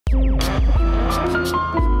Hey,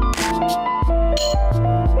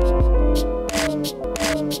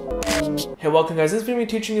 welcome guys. This is me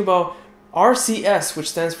teaching you about RCS, which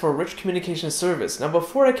stands for Rich Communication Service. Now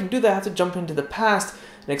before I can do that, I have to jump into the past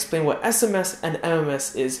and explain what SMS and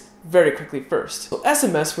MMS is very quickly first. So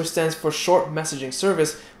SMS, which stands for Short Messaging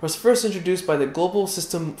Service, was first introduced by the Global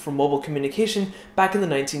System for Mobile Communication back in the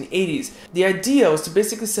 1980s. The idea was to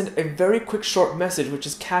basically send a very quick short message which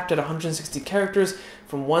is capped at 160 characters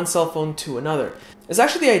from one cell phone to another. It's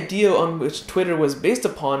actually the idea on which Twitter was based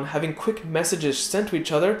upon, having quick messages sent to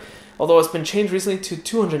each other, although it's been changed recently to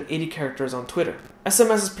 280 characters on Twitter.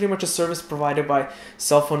 SMS is pretty much a service provided by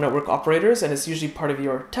cell phone network operators, and it's usually part of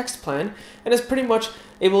your text plan, and is pretty much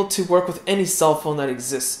able to work with any cell phone that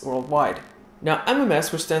exists worldwide. Now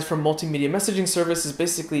MMS, which stands for Multimedia Messaging Service, is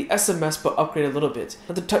basically SMS but upgraded a little bit.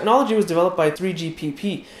 Now, the technology was developed by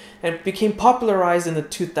 3GPP and became popularized in the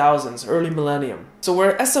 2000s, early millennium. So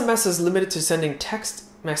where SMS is limited to sending text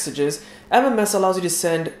messages, MMS allows you to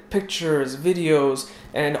send pictures, videos,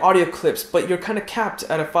 and audio clips, but you're kind of capped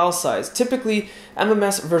at a file size. Typically,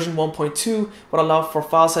 MMS version 1.2 would allow for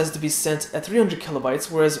file size to be sent at 300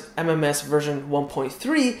 kilobytes, whereas MMS version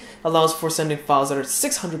 1.3 allows for sending files that are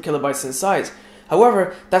 600 kilobytes in size.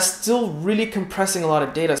 However, that's still really compressing a lot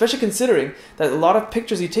of data, especially considering that a lot of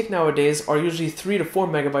pictures you take nowadays are usually 3 to 4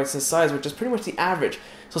 megabytes in size, which is pretty much the average.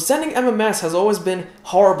 So sending MMS has always been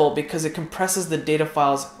horrible because it compresses the data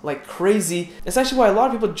files like crazy. It's actually why a lot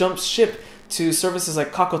of people jump ship to services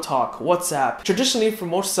like KakaoTalk, WhatsApp. Traditionally, for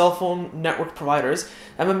most cell phone network providers,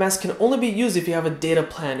 MMS can only be used if you have a data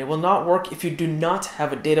plan. It will not work if you do not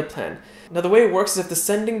have a data plan. Now the way it works is if the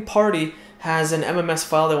sending party has an MMS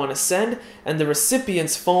file they want to send and the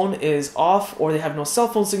recipient's phone is off or they have no cell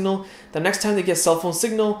phone signal, the next time they get cell phone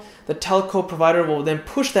signal, the telco provider will then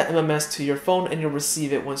push that MMS to your phone and you'll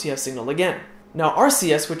receive it once you have signal again. Now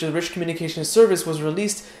RCS, which is Rich Communication Service, was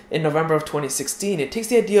released in November of 2016. It takes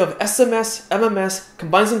the idea of SMS, MMS,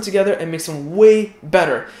 combines them together and makes them way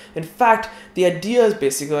better. In fact, the idea is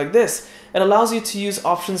basically like this. It allows you to use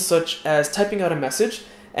options such as typing out a message,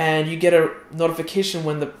 and you get a notification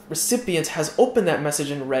when the recipient has opened that message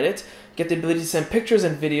and read it. Get the ability to send pictures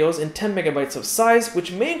and videos in 10 megabytes of size,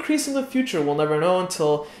 which may increase in the future. We'll never know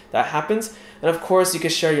until that happens. And of course, you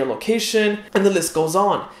can share your location, and the list goes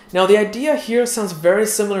on. Now, the idea here sounds very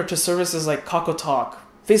similar to services like KakaoTalk,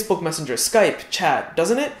 Facebook Messenger, Skype, Chat,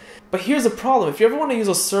 doesn't it? But here's the problem. If you ever want to use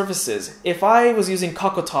those services, if I was using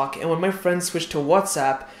KakaoTalk and when my friends switched to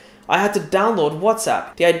WhatsApp, I had to download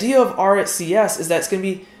WhatsApp. The idea of RCS is that it's going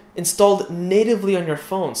to be installed natively on your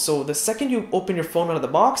phone. So the second you open your phone out of the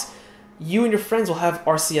box, you and your friends will have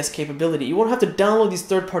RCS capability. You won't have to download these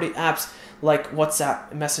third-party apps like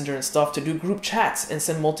WhatsApp, Messenger, and stuff to do group chats and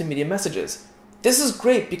send multimedia messages. This is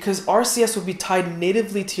great because RCS will be tied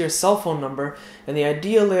natively to your cell phone number, and the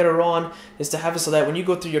idea later on is to have it so that when you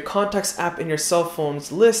go through your contacts app in your cell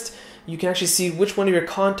phone's list, you can actually see which one of your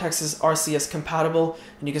contacts is RCS compatible,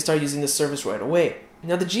 and you can start using the service right away.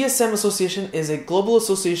 Now, the GSM Association is a global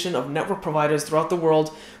association of network providers throughout the world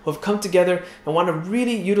who have come together and want to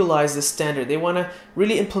really utilize this standard. They want to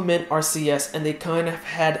really implement RCS, and they kind of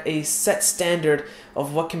had a set standard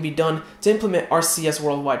of what can be done to implement RCS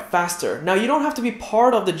worldwide faster. Now, you don't have to be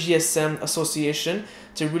part of the GSM Association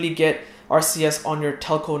to really get RCS on your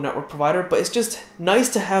telco network provider, but it's just nice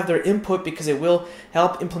to have their input because it will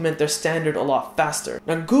help implement their standard a lot faster.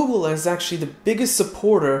 Now, Google is actually the biggest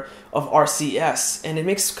supporter of RCS, and it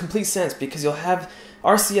makes complete sense because you'll have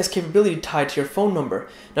RCS capability tied to your phone number.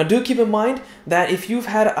 Now, do keep in mind that if you've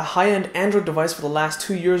had a high-end Android device for the last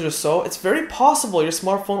 2 years or so, it's very possible your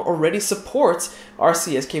smartphone already supports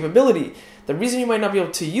RCS capability. The reason you might not be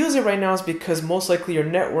able to use it right now is because most likely your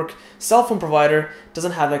network cell phone provider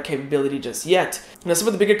doesn't have that capability just yet. Now, some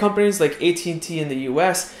of the bigger companies like at&t in the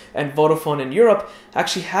US and Vodafone in Europe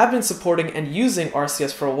actually have been supporting and using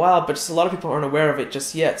RCS for a while, but just a lot of people aren't aware of it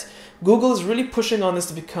just yet. Google is really pushing on this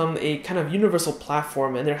to become a kind of universal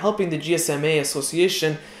platform, and they're helping the GSMA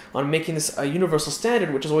Association on making this a universal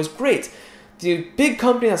standard, which is always great. The big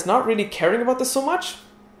company that's not really caring about this so much,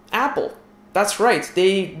 Apple. That's right,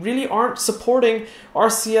 they really aren't supporting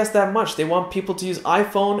RCS that much. They want people to use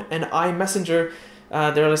iPhone and iMessenger.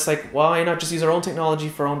 They're just like, why not just use our own technology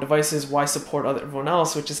for our own devices? Why support everyone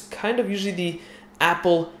else? Which is kind of usually the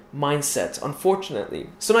Apple mindset, unfortunately.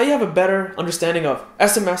 So now you have a better understanding of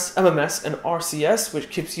SMS, MMS, and RCS, which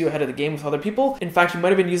keeps you ahead of the game with other people. In fact, you might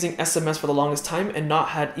have been using SMS for the longest time and not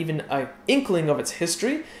had even an inkling of its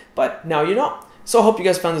history, but now you know. So I hope you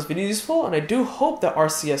guys found this video useful, and I do hope that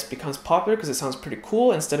RCS becomes popular because it sounds pretty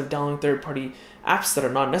cool instead of downloading third-party apps that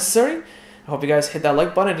are not necessary. I hope you guys hit that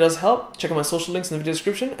like button. It does help. Check out my social links in the video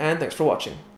description, and thanks for watching.